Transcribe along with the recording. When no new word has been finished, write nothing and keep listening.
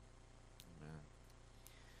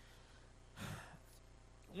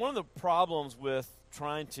one of the problems with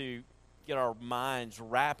trying to get our minds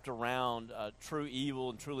wrapped around true evil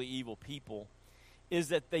and truly evil people is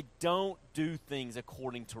that they don't do things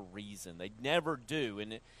according to reason. They never do,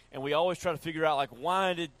 and we always try to figure out, like,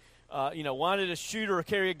 why did a shooter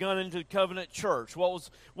carry a gun into Covenant Church? What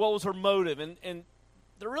was her motive? And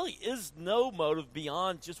there really is no motive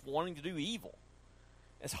beyond just wanting to do evil.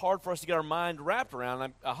 It's hard for us to get our mind wrapped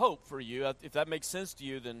around. I hope for you, if that makes sense to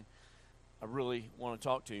you, then I really want to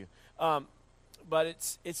talk to you. But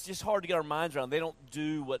it's just hard to get our minds around. They don't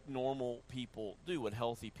do what normal people do, what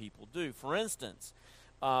healthy people do. For instance,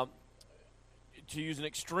 to use an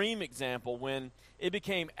extreme example, when it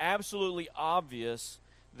became absolutely obvious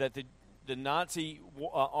that the Nazi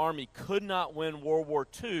army could not win World War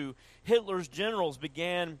II, Hitler's generals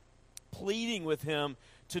began pleading with him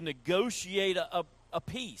to negotiate a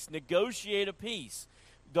peace. Negotiate a peace.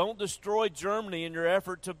 Don't destroy Germany in your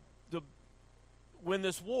effort to win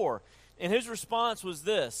this war. And his response was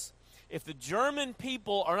this: if the German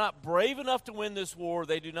people are not brave enough to win this war,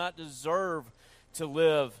 they do not deserve to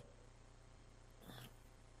live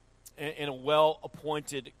in a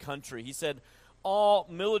well-appointed country. He said, all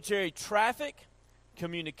military traffic,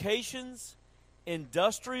 communications,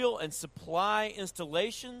 industrial and supply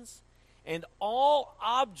installations, and all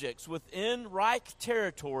objects within Reich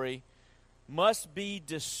territory must be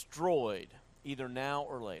destroyed, either now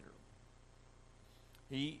or later.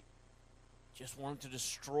 He just wanted to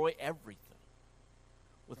destroy everything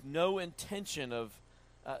with no intention of,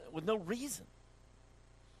 with no reason.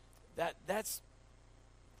 That's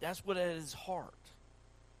what at his heart.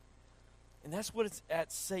 And that's what it's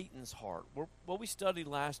at Satan's heart. What we studied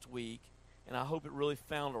last week, and I hope it really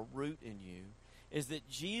found a root in you, is that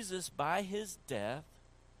Jesus, by his death,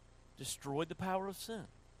 destroyed the power of sin.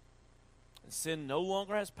 And sin no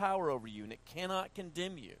longer has power over you, and it cannot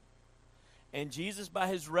condemn you. And Jesus, by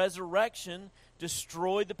his resurrection,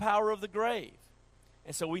 destroyed the power of the grave.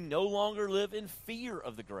 And so we no longer live in fear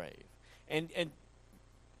of the grave. And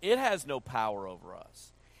it has no power over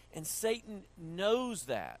us. And Satan knows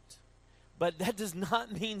that. But that does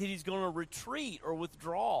not mean that he's going to retreat or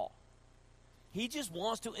withdraw. He just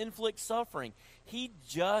wants to inflict suffering. He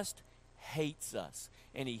just hates us.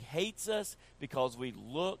 And he hates us because we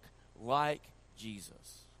look like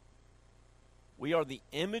Jesus. We are the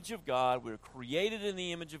image of God. We're created in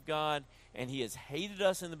the image of God. And he has hated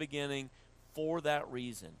us in the beginning for that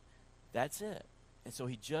reason. That's it. And so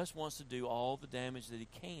he just wants to do all the damage that he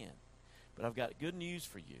can. But I've got good news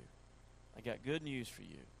for you.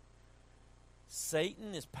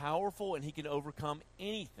 Satan is powerful and he can overcome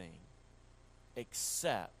anything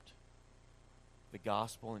except the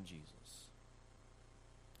gospel in Jesus.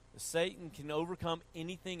 Satan can overcome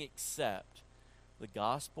anything except the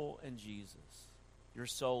gospel and Jesus. Your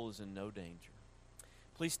soul is in no danger.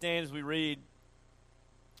 Please stand as we read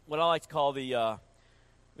what I like to call the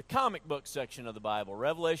comic book section of the Bible.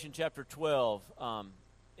 Revelation chapter 12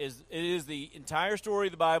 is the entire story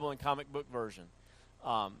of the Bible in comic book version,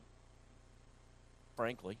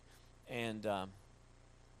 frankly. And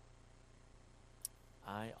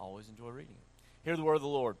I always enjoy reading it. Hear the word of the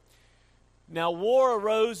Lord. Now war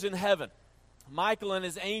arose in heaven. Michael and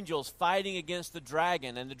his angels fighting against the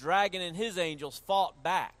dragon, and the dragon and his angels fought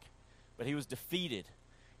back, but he was defeated,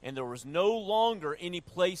 and there was no longer any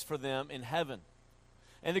place for them in heaven.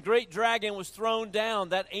 And the great dragon was thrown down,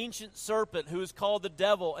 that ancient serpent who is called the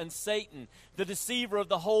devil and Satan, the deceiver of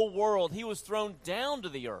the whole world. He was thrown down to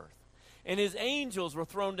the earth, and his angels were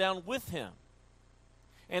thrown down with him.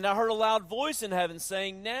 And I heard a loud voice in heaven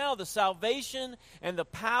saying, now the salvation and the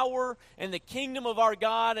power and the kingdom of our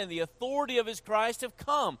God and the authority of his Christ have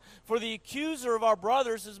come. For the accuser of our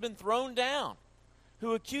brothers has been thrown down,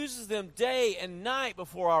 who accuses them day and night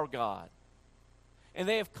before our God. And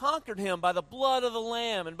they have conquered him by the blood of the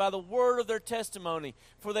Lamb and by the word of their testimony,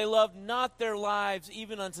 for they loved not their lives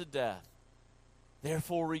even unto death.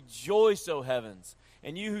 Therefore rejoice, O heavens,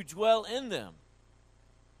 and you who dwell in them.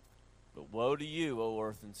 But woe to you, O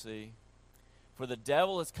earth and sea, for the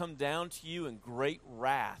devil has come down to you in great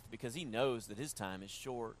wrath, because he knows that his time is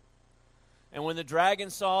short. And when the dragon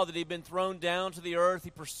saw that he had been thrown down to the earth, he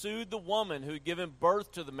pursued the woman who had given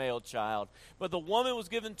birth to the male child. But the woman was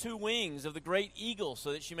given 2 wings of the great eagle,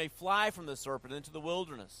 so that she may fly from the serpent into the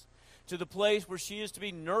wilderness, to the place where she is to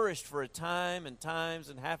be nourished for a time and times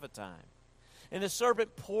and half a time. And the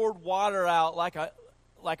serpent poured water out like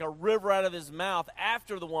a river out of his mouth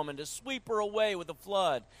after the woman to sweep her away with a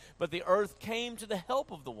flood. But the earth came to the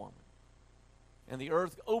help of the woman. And the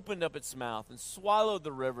earth opened up its mouth and swallowed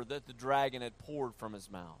the river that the dragon had poured from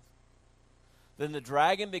his mouth. Then the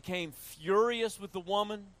dragon became furious with the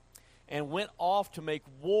woman and went off to make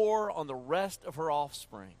war on the rest of her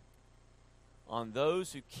offspring, on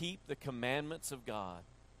those who keep the commandments of God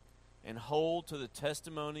and hold to the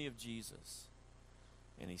testimony of Jesus.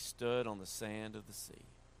 And he stood on the sand of the sea.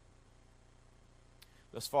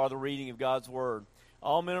 Thus far, the reading of God's word.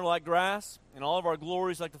 All men are like grass, and all of our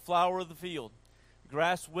glory is like the flower of the field. The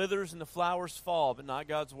grass withers and the flowers fall, but not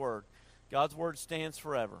God's word. God's word stands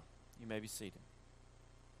forever. You may be seated.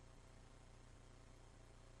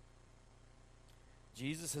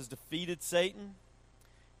 Jesus has defeated Satan.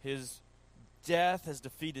 His death has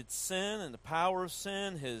defeated sin and the power of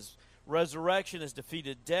sin. His resurrection has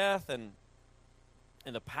defeated death and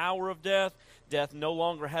the power of death. Death no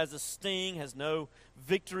longer has a sting, has no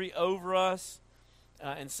victory over us.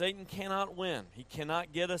 And Satan cannot win. He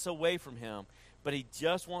cannot get us away from him. But he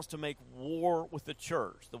just wants to make war with the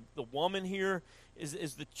church. The woman here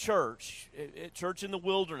is the church. Church in the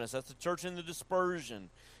wilderness. That's the church in the dispersion.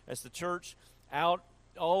 That's the church out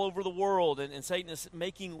all over the world. And Satan is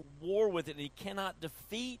making war with it. And he cannot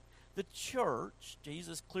defeat the church.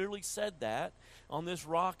 Jesus clearly said that. On this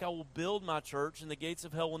rock I will build my church, and the gates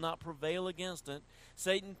of hell will not prevail against it.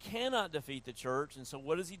 Satan cannot defeat the church. And so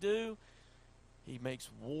what does he do? He makes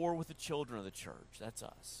war with the children of the church. That's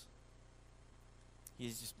us.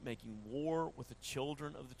 He's just making war with the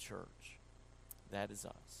children of the church. That is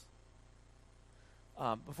us.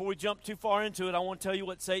 Before we jump too far into it, I want to tell you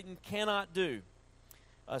what Satan cannot do.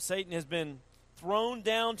 Satan has been thrown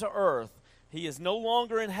down to earth. He is no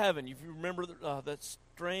longer in heaven. If you remember that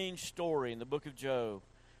strange story in the book of Job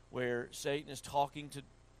where Satan is talking to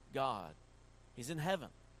God. He's in heaven.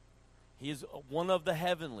 He is one of the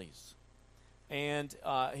heavenlies. And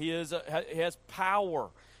he has power.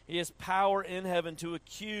 He has power in heaven to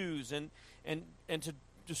accuse and to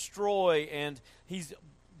destroy. And he's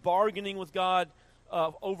bargaining with God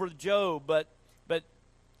over Job. But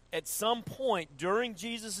at some point during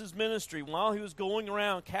Jesus' ministry, while he was going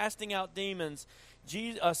around casting out demons,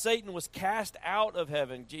 Satan was cast out of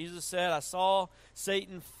heaven. Jesus said, I saw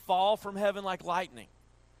Satan fall from heaven like lightning.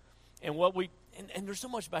 And and there's so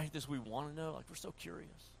much about this we want to know. Like, we're so curious.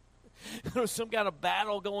 There was some kind of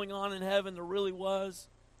battle going on in heaven. There really was.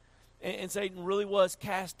 And Satan really was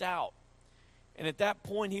cast out. And at that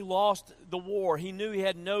point, he lost the war. He knew he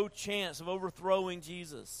had no chance of overthrowing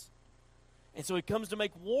Jesus. And so he comes to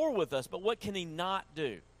make war with us. But what can he not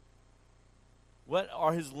do? What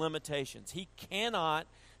are his limitations? He cannot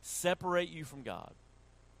separate you from God.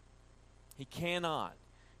 He cannot.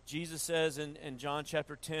 Jesus says in John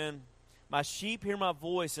chapter 10, my sheep hear my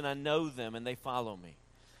voice, and I know them, and they follow me.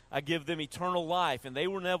 I give them eternal life, and they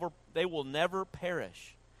will never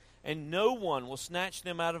perish, and no one will snatch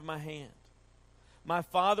them out of my hand. My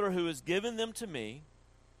Father who has given them to me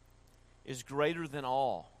is greater than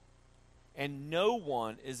all, and no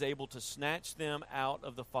one is able to snatch them out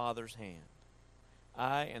of the Father's hand.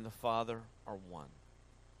 I and the Father are one.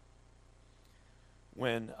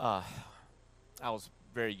 When I was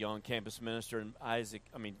very young campus minister, and it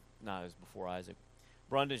was before Isaac,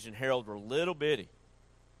 Brundage and Harold were little bitty.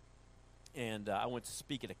 And I went to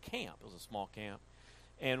speak at a camp. It was a small camp.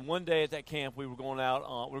 And one day at that camp, we were going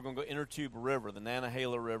out. We were going to go Intertube River, the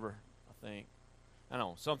Nantahala River, I think. I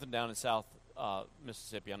don't know, something down in South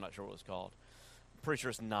Mississippi. I'm not sure what it's called. I'm pretty sure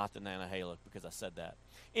it's not the Nantahala because I said that.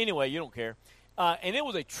 Anyway, you don't care. And it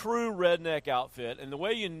was a true redneck outfit. And the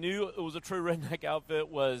way you knew it was a true redneck outfit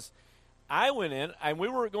was I went in, and we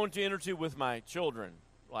were going to Intertube with my children,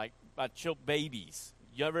 like my babies,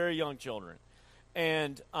 very young children.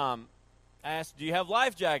 And I asked, do you have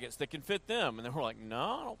life jackets that can fit them? And they were like,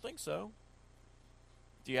 no, I don't think so.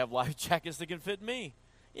 Do you have life jackets that can fit me?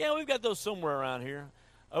 Yeah, we've got those somewhere around here.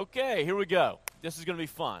 Okay, here we go. This is going to be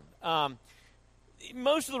fun.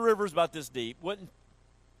 Most of the river is about this deep. Wasn't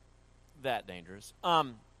that dangerous.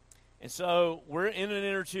 And so we're in an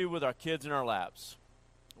inner tube with our kids in our laps.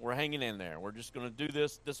 We're hanging in there. We're just going to do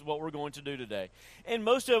this. This is what we're going to do today. And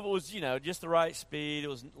most of it was, just the right speed. It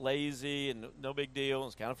was lazy and no big deal. It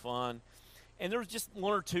was kind of fun. And there was just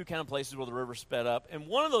one or two kind of places where the river sped up. And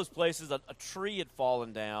one of those places, a tree had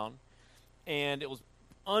fallen down, and it was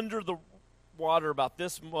under the water about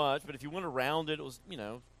this much. But if you went around it, it was,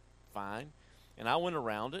 fine. And I went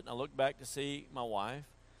around it, and I looked back to see my wife,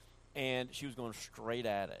 and she was going straight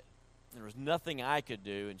at it. There was nothing I could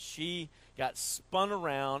do, and she got spun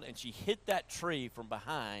around, and she hit that tree from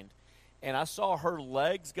behind, and I saw her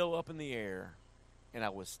legs go up in the air, and I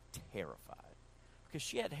was terrified because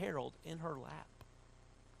she had Harold in her lap.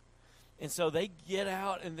 And so they get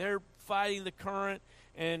out, and they're fighting the current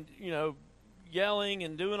and, yelling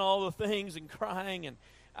and doing all the things and crying, and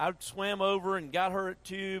I swam over and got her at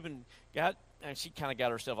tube and got and she kind of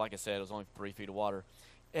got herself, like I said, it was only 3 feet of water.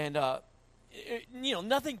 And,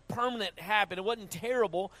 nothing permanent happened. It wasn't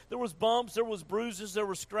terrible. There was bumps, there was bruises, there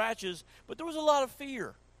were scratches, but there was a lot of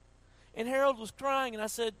fear. And Harold was crying, and I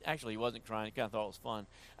said, actually, he wasn't crying. He kind of thought it was fun.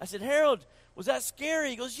 I said, Harold, was that scary?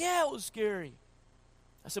 He goes, yeah, it was scary.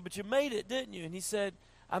 I said, but you made it, didn't you? And he said,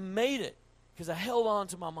 I made it because I held on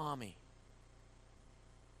to my mommy.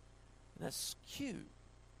 And that's cute,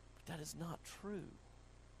 but that is not true.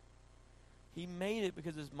 He made it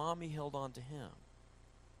because his mommy held on to him.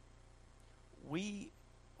 We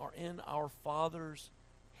are in our Father's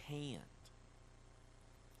hand,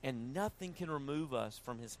 and nothing can remove us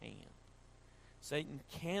from his hand. Satan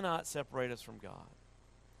cannot separate us from God.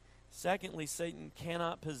 Secondly, Satan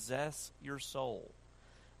cannot possess your soul.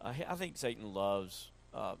 I think Satan loves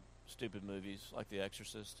stupid movies like The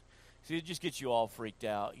Exorcist. See, it just gets you all freaked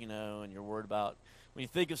out, and you're worried about, when you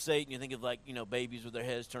think of Satan, you think of babies with their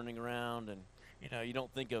heads turning around, and, you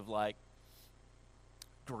don't think of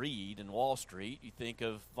greed and Wall Street. You think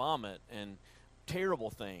of vomit and terrible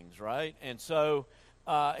things, right? And so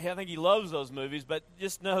I think he loves those movies, but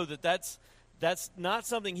just know that that's not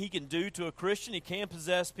something he can do to a Christian. He can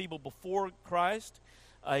possess people before Christ.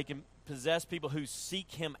 He can possess people who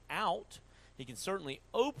seek him out. He can certainly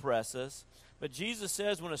oppress us. But Jesus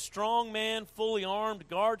says when a strong man, fully armed,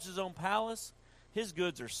 guards his own palace, his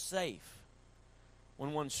goods are safe.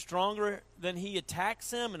 When one stronger than he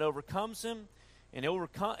attacks him and overcomes him, and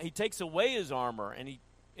he takes away his armor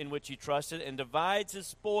in which he trusted and divides his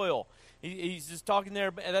spoil. He's just talking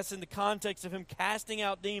there, that's in the context of him casting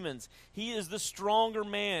out demons. He is the stronger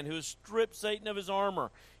man who has stripped Satan of his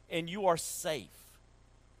armor, and you are safe.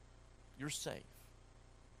 You're safe.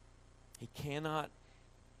 He cannot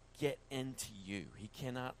get into you. He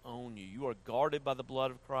cannot own you. You are guarded by the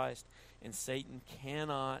blood of Christ, and Satan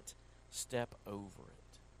cannot step over it.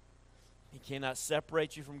 He cannot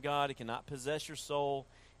separate you from God. He cannot possess your soul.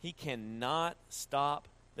 He cannot stop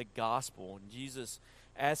the gospel. And Jesus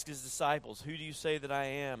asked his disciples, who do you say that I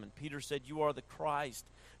am? And Peter said, you are the Christ,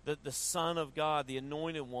 the Son of God, the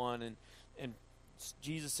anointed one. And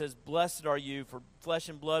Jesus says, blessed are you, for flesh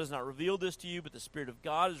and blood has not revealed this to you, but the Spirit of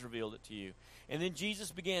God has revealed it to you. And then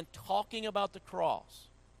Jesus began talking about the cross.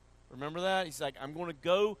 Remember that? He's like, I'm going to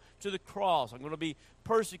go to the cross. I'm going to be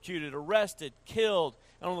persecuted, arrested, killed,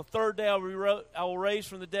 and on the third day I will raise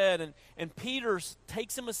from the dead. And Peter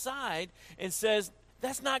takes him aside and says,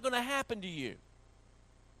 that's not going to happen to you.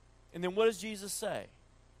 And then what does Jesus say?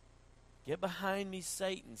 Get behind me,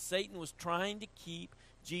 Satan. Satan was trying to keep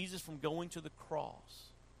Jesus from going to the cross.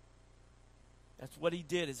 That's what he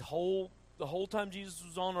did. The whole time Jesus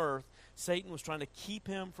was on earth, Satan was trying to keep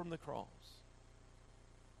him from the cross.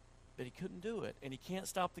 But he couldn't do it, and he can't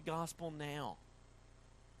stop the gospel now.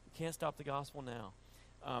 He can't stop the gospel now.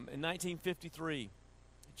 In 1953,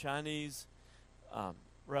 the Chinese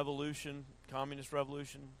revolution, communist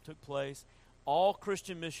revolution took place. All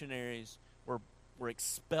Christian missionaries were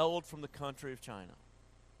expelled from the country of China.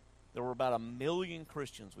 There were about 1 million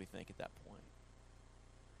Christians, we think, at that point.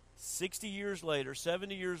 60 years later,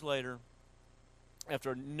 70 years later,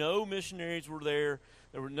 after no missionaries were there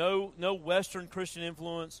were no Western Christian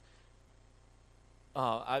influence,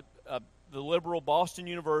 the liberal Boston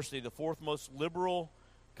University, the fourth most liberal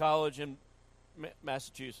college in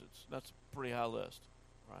Massachusetts, that's a pretty high list,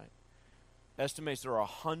 right? Estimates there are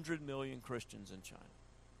 100 million Christians in China.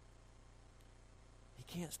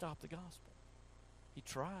 He can't stop the gospel. He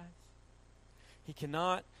tries. He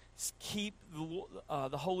cannot keep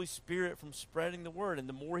the Holy Spirit from spreading the word, and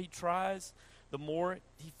the more he tries, the more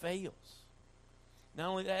he fails. Not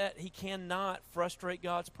only that, he cannot frustrate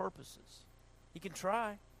God's purposes. He can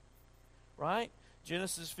try, right?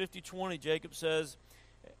 Genesis 50:20, Jacob says,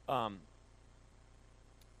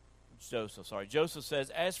 Joseph says,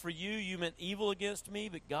 as for you, you meant evil against me,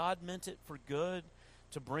 but God meant it for good,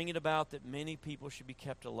 to bring it about that many people should be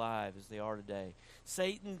kept alive as they are today.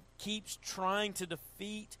 Satan keeps trying to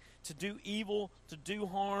defeat, to do evil, to do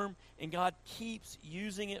harm, and God keeps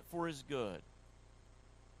using it for his good.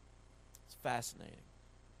 It's fascinating.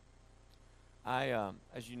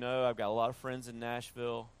 As you know, I've got a lot of friends in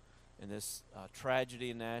Nashville, and this tragedy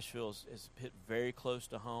in Nashville is hit very close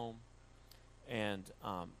to home. And,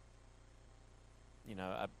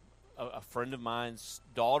 a friend of mine's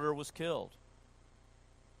daughter was killed.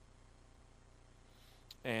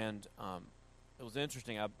 And it was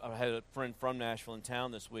interesting. I had a friend from Nashville in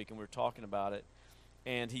town this week, and we were talking about it.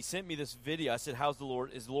 And he sent me this video. I said, how's the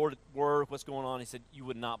Lord? Is the Lord at work? What's going on? He said, you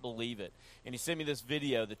would not believe it. And he sent me this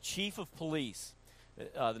video. The chief of police,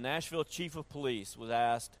 the Nashville chief of police, was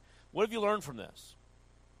asked, what have you learned from this?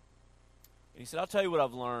 And he said, I'll tell you what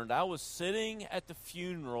I've learned. I was sitting at the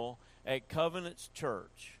funeral at Covenant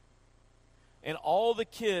Church, and all the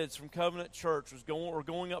kids from Covenant Church were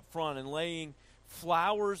going up front and laying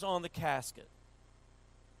flowers on the casket.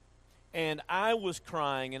 And I was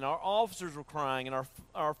crying, and our officers were crying, and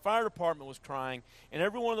our fire department was crying, and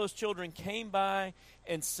every one of those children came by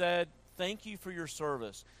and said, thank you for your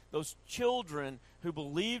service. Those children who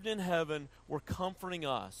believed in heaven were comforting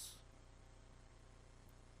us.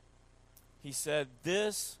 He said,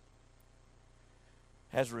 this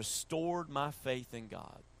has restored my faith in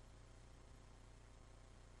God.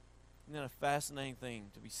 Isn't that a fascinating thing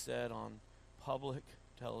to be said on public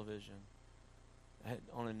television,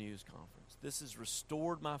 on a news conference? This has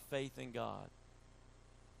restored my faith in God.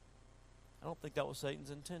 I don't think that was Satan's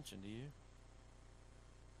intention, do you?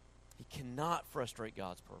 He cannot frustrate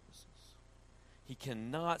God's purposes. He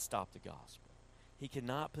cannot stop the gospel. He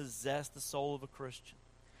cannot possess the soul of a Christian.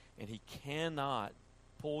 And he cannot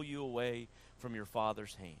pull you away from your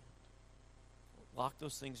Father's hand. Lock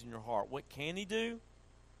those things in your heart. What can he do?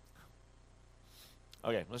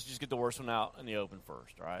 Okay, let's just get the worst one out in the open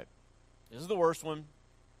first, all right? This is the worst one.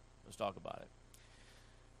 Let's talk about it.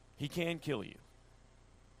 He can kill you.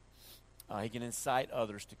 He can incite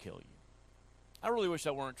others to kill you. I really wish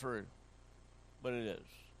that weren't true, but it is.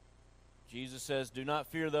 Jesus says, do not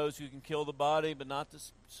fear those who can kill the body, but not the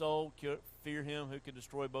soul. Fear him who can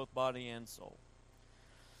destroy both body and soul.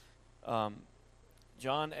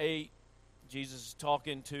 John 8, Jesus is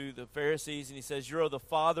talking to the Pharisees, and he says, your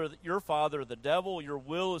father, the devil. Your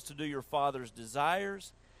will is to do your father's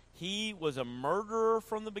desires. He was a murderer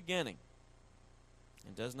from the beginning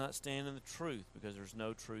and does not stand in the truth because there's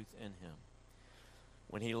no truth in him.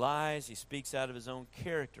 When he lies, he speaks out of his own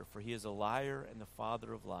character, for he is a liar and the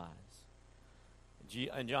father of lies.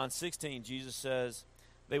 In John 16, Jesus says,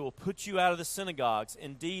 they will put you out of the synagogues.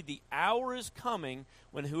 Indeed, the hour is coming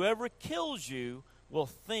when whoever kills you will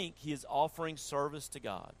think he is offering service to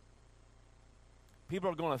God. People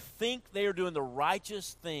are going to think they are doing the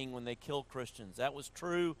righteous thing when they kill Christians. That was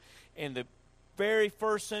true in the very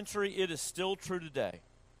first century. It is still true today.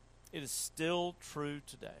 It is still true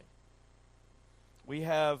today. We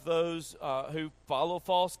have those who follow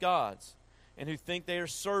false gods and who think they are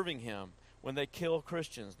serving him when they kill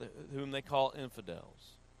Christians, whom they call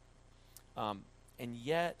infidels. And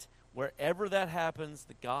yet, wherever that happens,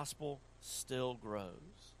 the gospel still grows.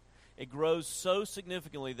 It grows so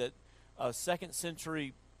significantly that a second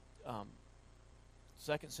century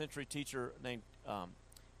teacher named,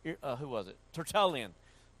 who was it? Tertullian.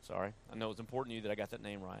 Sorry, I know it's important to you that I got that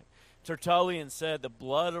name right. Tertullian said, the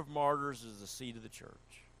blood of martyrs is the seed of the church.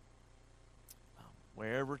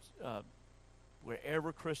 Wherever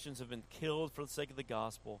Christians have been killed for the sake of the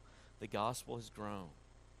gospel has grown.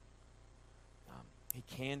 He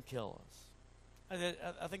can kill us.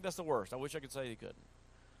 I think that's the worst. I wish I could say he couldn't.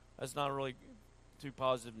 That's not really too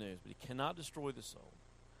positive news, but he cannot destroy the soul.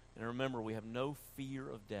 And remember, we have no fear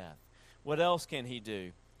of death. What else can he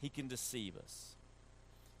do? He can deceive us.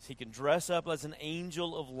 He can dress up as an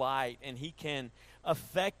angel of light, and he can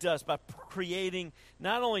affect us by creating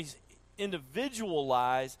not only individual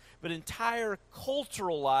lies, but entire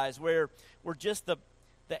cultural lies where we're just the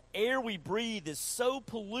air we breathe is so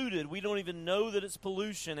polluted we don't even know that it's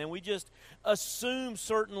pollution, and we just assume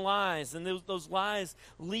certain lies, and those lies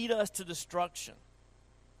lead us to destruction.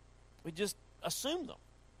 We just assume them.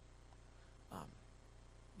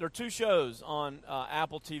 There are two shows on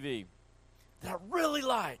Apple TV that I really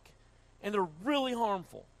like, and they're really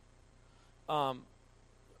harmful. One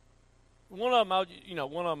of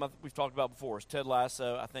them we've talked about before is Ted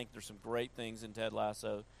Lasso. I think there's some great things in Ted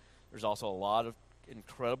Lasso. There's also a lot of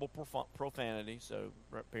incredible profanity, so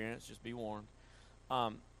parents, just be warned.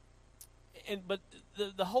 But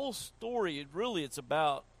the whole story, it's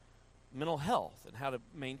about mental health and how to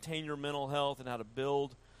maintain your mental health and how to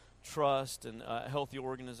build trust and a healthy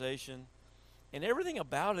organization. And everything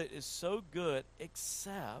about it is so good,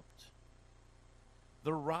 except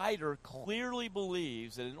the writer clearly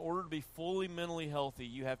believes that in order to be fully mentally healthy,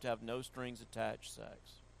 you have to have no strings attached sex.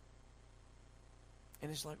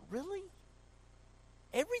 And it's like, really?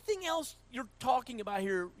 Everything else you're talking about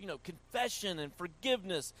here, confession and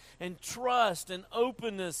forgiveness and trust and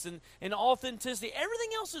openness and authenticity, everything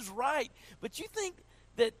else is right. But you think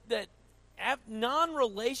that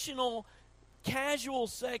non-relational, casual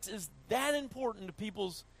sex is that important to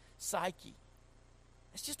people's psyche?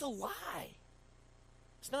 It's just a lie.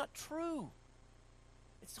 It's not true.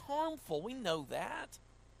 It's harmful. We know that.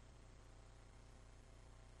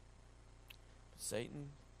 Satan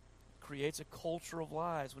creates a culture of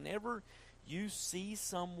lies. Whenever you see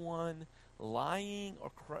someone lying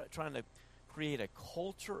or trying to create a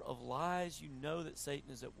culture of lies, you know that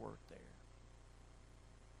Satan is at work there.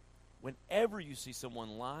 Whenever you see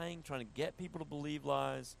someone lying, trying to get people to believe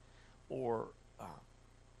lies, or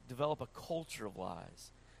develop a culture of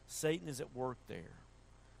lies, Satan is at work there.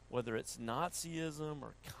 Whether it's Nazism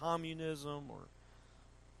or communism or,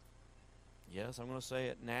 yes, I'm going to say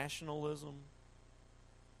it, nationalism,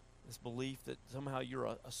 this belief that somehow you're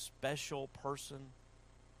a special person,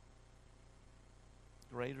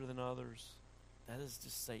 greater than others, that is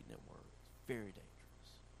just Satan at work. It's very dangerous.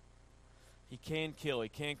 He can kill. He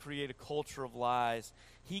can create a culture of lies.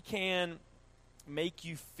 He can make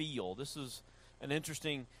you feel. This is an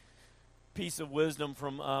interesting piece of wisdom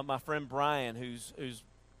from my friend Brian, who's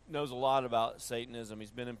knows a lot about Satanism.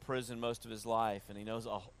 He's been in prison most of his life, and he knows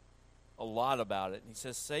a lot about it. And he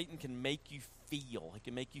says Satan can make you feel. He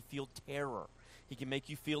can make you feel terror. He can make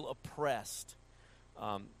you feel oppressed.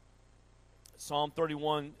 Psalm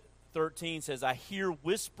 31:13 says, I hear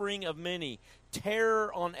whispering of many,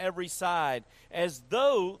 terror on every side, as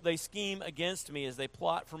though they scheme against me, as they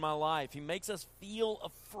plot for my life. He makes us feel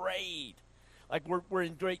afraid, like we're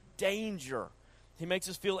in great danger. He makes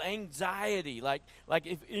us feel anxiety, like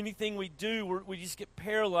if anything we do, we just get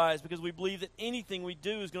paralyzed because we believe that anything we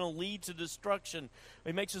do is going to lead to destruction.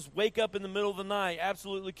 He makes us wake up in the middle of the night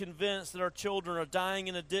absolutely convinced that our children are dying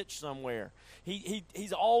in a ditch somewhere.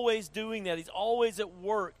 He's always doing that. He's always at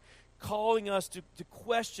work, calling us to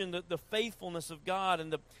question the faithfulness of God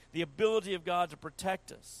and the ability of God to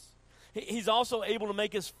protect us. He's also able to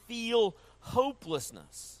make us feel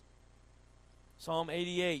hopelessness. Psalm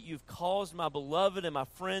 88, you've caused my beloved and my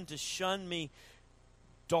friend to shun me.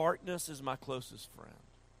 Darkness is my closest friend.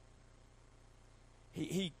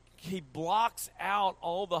 He blocks out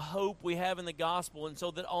all the hope we have in the gospel, and so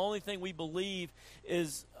the only thing we believe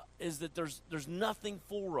is that there's nothing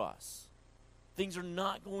for us. Things are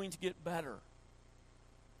not going to get better.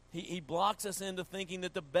 He blocks us into thinking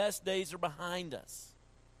that the best days are behind us.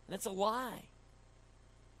 And that's a lie.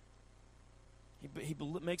 He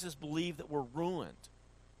makes us believe that we're ruined.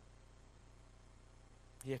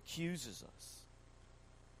 He accuses us.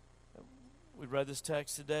 We read this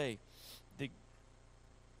text today. The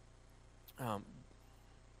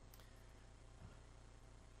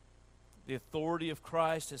authority of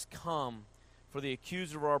Christ has come, for the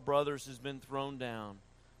accuser of our brothers has been thrown down,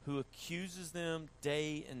 who accuses them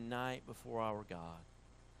day and night before our God.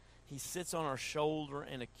 He sits on our shoulder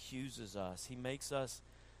and accuses us. He makes us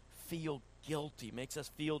feel guilty, makes us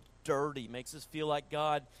feel dirty, makes us feel like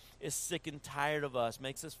God is sick and tired of us,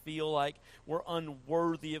 makes us feel like we're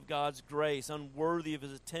unworthy of God's grace, unworthy of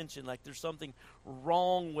His attention, like there's something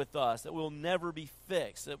wrong with us that will never be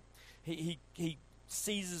fixed. That He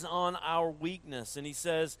seizes on our weakness, and He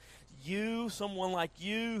says, someone like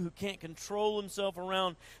you who can't control himself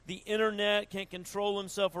around the internet, can't control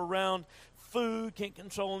himself around food, can't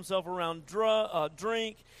control himself around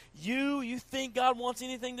drink. You think God wants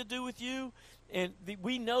anything to do with you? And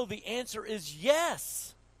we know the answer is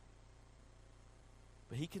yes.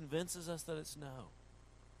 But He convinces us that it's no.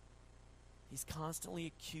 He's constantly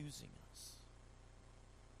accusing us.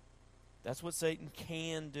 That's what Satan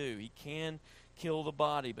can do. He can kill the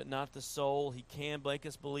body, but not the soul. He can make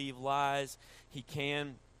us believe lies. He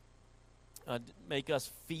can make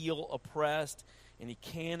us feel oppressed. And he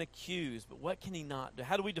can accuse, but what can he not do?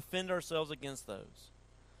 How do we defend ourselves against those?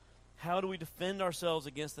 How do we defend ourselves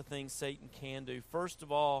against the things Satan can do? First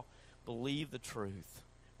of all, believe the truth.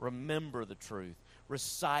 Remember the truth.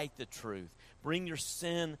 Recite the truth. Bring your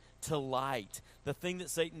sin to light. The thing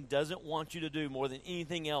that Satan doesn't want you to do more than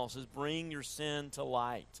anything else is bring your sin to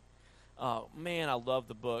light. Man, I love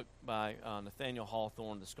the book by Nathaniel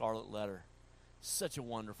Hawthorne, The Scarlet Letter. Such a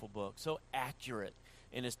wonderful book. So accurate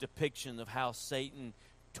in its depiction of how Satan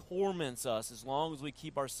torments us as long as we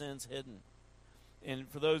keep our sins hidden. And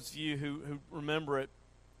for those of you who remember it,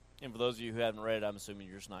 and for those of you who haven't read it, I'm assuming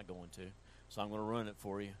you're just not going to. So I'm going to ruin it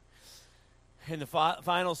for you. In the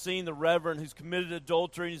final scene, the reverend who's committed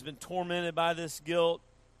adultery and has been tormented by this guilt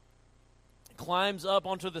climbs up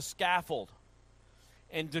onto the scaffold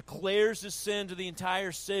and declares his sin to the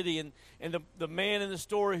entire city. And the man in the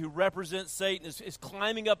story who represents Satan is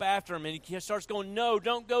climbing up after him. And he starts going, no,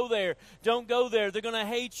 don't go there. Don't go there. They're going to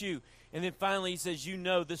hate you. And then finally he says,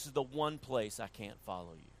 this is the one place I can't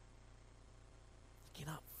follow you. You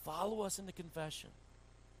cannot follow us into confession.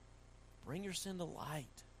 Bring your sin to light.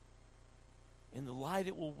 In the light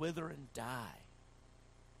it will wither and die.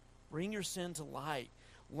 Bring your sin to light.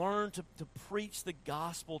 Learn to preach the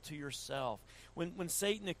gospel to yourself. When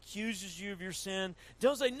Satan accuses you of your sin,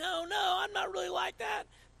 don't say, no, I'm not really like that.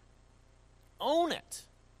 Own it.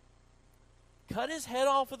 cut his head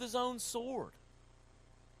off with his own sword.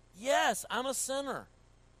 Yes, I'm a sinner.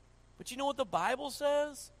 But you know what the Bible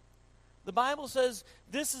says? The Bible says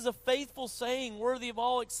this is a faithful saying worthy of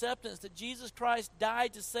all acceptance, that Jesus Christ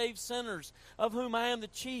died to save sinners, of whom I am the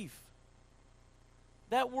chief.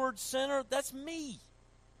 That word sinner, that's me.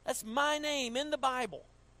 That's my name in the Bible.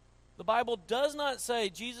 The Bible does not say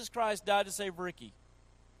Jesus Christ died to save Ricky.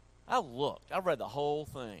 I looked. I read the whole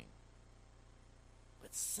thing.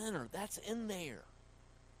 But sinner, that's in there.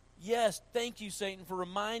 Yes, thank you, Satan, for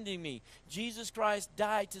reminding me. Jesus Christ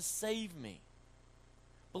died to save me.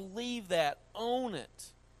 Believe that. Own it.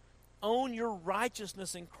 Own your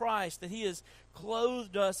righteousness in Christ, that he has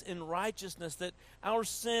clothed us in righteousness, that our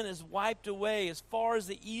sin is wiped away as far as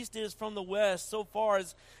the east is from the west, so far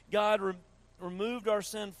as God removed our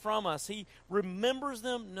sin from us. He remembers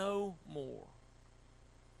them no more.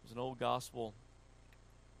 There's an old gospel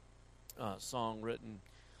song written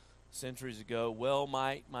centuries ago. Well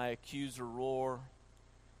might my accuser roar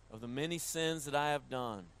of the many sins that I have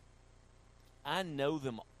done. I know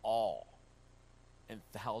them all, and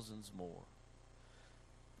thousands more.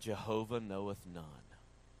 Jehovah knoweth none.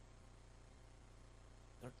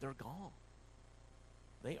 They're gone.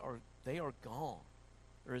 They are gone.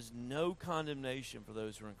 There is no condemnation for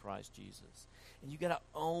those who are in Christ Jesus. And you got to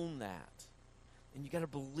own that. And you got to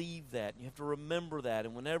believe that. And you have to remember that.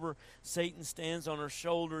 And whenever Satan stands on our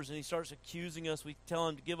shoulders and he starts accusing us, we tell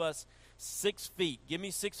him to give us 6 feet. Give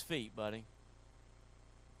me 6 feet, buddy.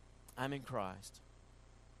 I'm in Christ.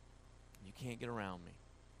 You can't get around me.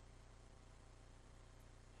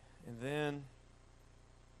 And then,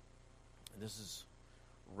 this is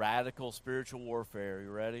radical spiritual warfare. Are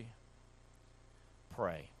you ready?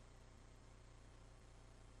 Pray.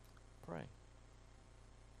 Pray.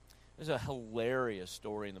 There's a hilarious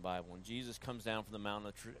story in the Bible when Jesus comes down from the Mountain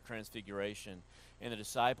of Transfiguration, and the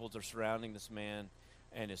disciples are surrounding this man,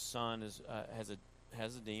 and his son has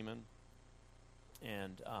a demon,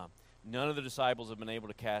 and none of the disciples have been able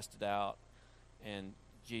to cast it out. And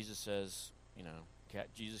Jesus says,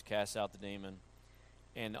 Jesus casts out the demon,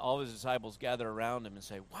 and all of his disciples gather around him and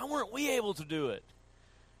say, "Why weren't we able to do it?"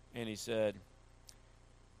 And he said,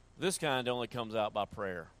 "This kind only comes out by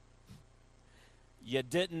prayer. You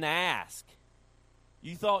didn't ask.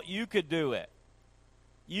 You thought you could do it.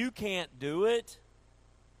 You can't do it.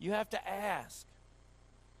 You have to ask."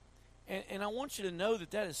 And I want you to know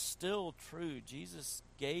that is still true. Jesus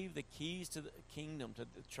gave the keys to the kingdom to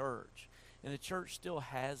the church, and the church still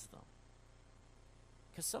has them.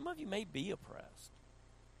 Because some of you may be oppressed.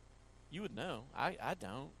 You would know. I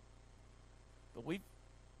don't. But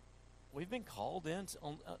we've been called in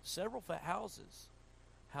on several houses.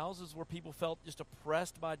 Houses where people felt just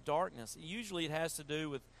oppressed by darkness. Usually it has to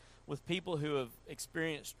do with people who have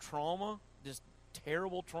experienced trauma, just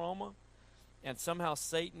terrible trauma, and somehow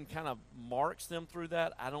Satan kind of marks them through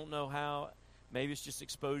that. I don't know how. Maybe it's just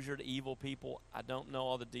exposure to evil people. I don't know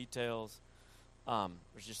all the details.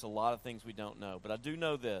 There's just a lot of things we don't know. But I do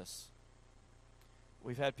know this.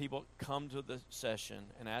 We've had people come to the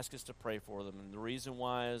session and ask us to pray for them. And the reason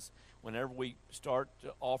why is whenever we start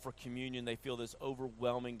to offer communion, they feel this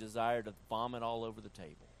overwhelming desire to vomit all over the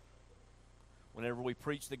table. Whenever we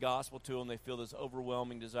preach the gospel to them, they feel this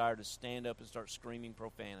overwhelming desire to stand up and start screaming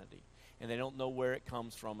profanity. And they don't know where it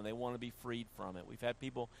comes from, and they want to be freed from it. We've had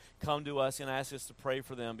people come to us and ask us to pray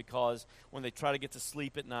for them because when they try to get to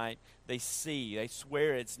sleep at night, they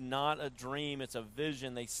swear it's not a dream, it's a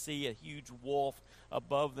vision. They see a huge wolf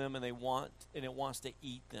above them, and it wants to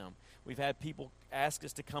eat them. We've had people ask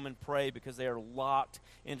us to come and pray because they are locked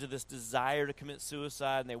into this desire to commit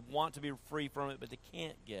suicide, and they want to be free from it, but they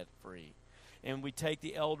can't get free. And we take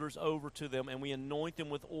the elders over to them, and we anoint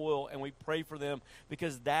them with oil, and we pray for them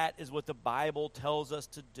because that is what the Bible tells us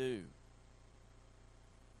to do.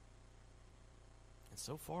 And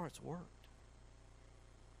so far, it's worked.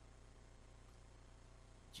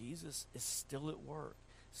 Jesus is still at work.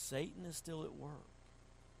 Satan is still at work.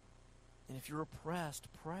 And if you're oppressed,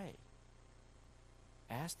 pray.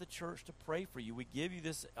 Ask the church to pray for you. We give you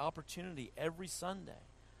this opportunity every Sunday.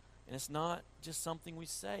 And it's not just something we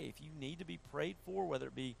say. If you need to be prayed for, whether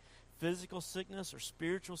it be physical sickness or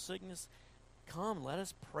spiritual sickness, come, let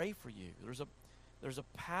us pray for you. There's a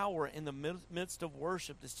power in the midst of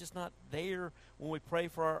worship that's just not there when we pray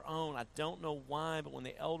for our own. I don't know why, but when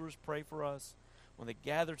the elders pray for us, when they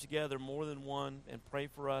gather together more than one and pray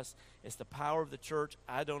for us, it's the power of the church.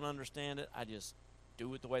 I don't understand it. I just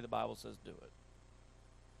do it the way the Bible says do it.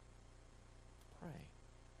 Pray.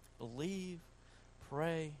 Believe,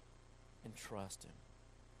 pray, and trust Him.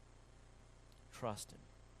 Trust Him.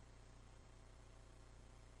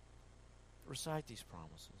 Recite these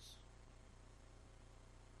promises.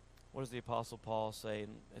 What does the Apostle Paul say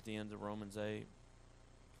at the end of Romans 8?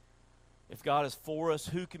 If God is for us,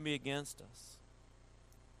 who can be against us?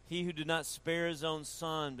 He who did not spare his own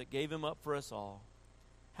son, but gave him up for us all,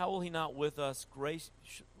 how will he not with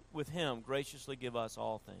him graciously give us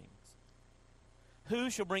all things? Who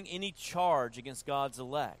shall bring any charge against God's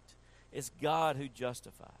elect? It's God who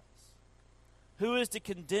justifies. Who is to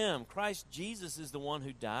condemn? Christ Jesus is the one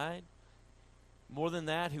who died. More than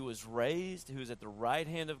that, who was raised, who is at the right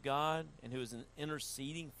hand of God, and who is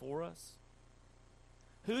interceding for us.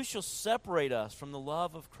 Who shall separate us from the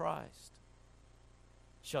love of Christ?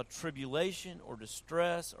 Shall tribulation or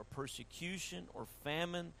distress or persecution or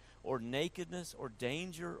famine or nakedness or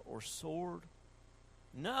danger or sword?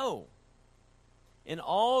 No. In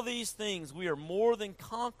all these things we are more than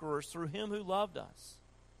conquerors through him who loved us.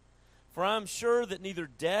 For I am sure that neither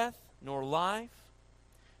death nor life,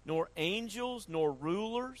 nor angels nor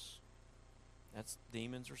rulers, that's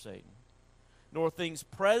demons or Satan, nor things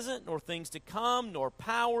present, nor things to come, nor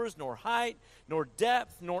powers, nor height, nor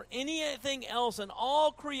depth, nor anything else in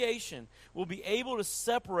all creation will be able to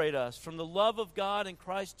separate us from the love of God in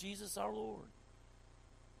Christ Jesus our Lord.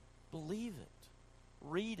 Believe it.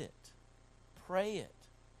 Read it. Pray it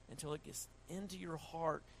until it gets into your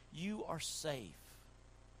heart. You are safe.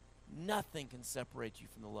 Nothing can separate you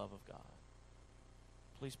from the love of God.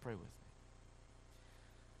 Please pray with me.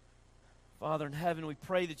 Father in heaven, we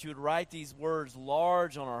pray that you would write these words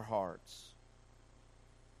large on our hearts.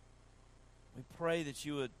 We pray that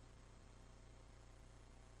you would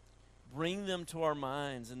bring them to our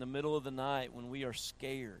minds in the middle of the night when we are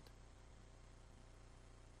scared.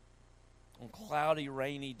 On cloudy,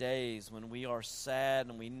 rainy days when we are sad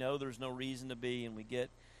and we know there's no reason to be, and we get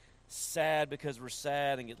sad because we're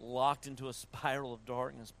sad and get locked into a spiral of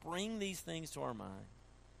darkness. Bring these things to our mind.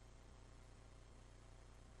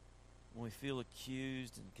 When we feel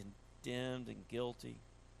accused and condemned and guilty,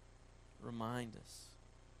 remind us,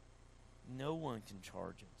 no one can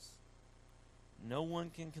charge us. No one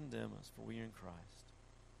can condemn us, for we are in Christ.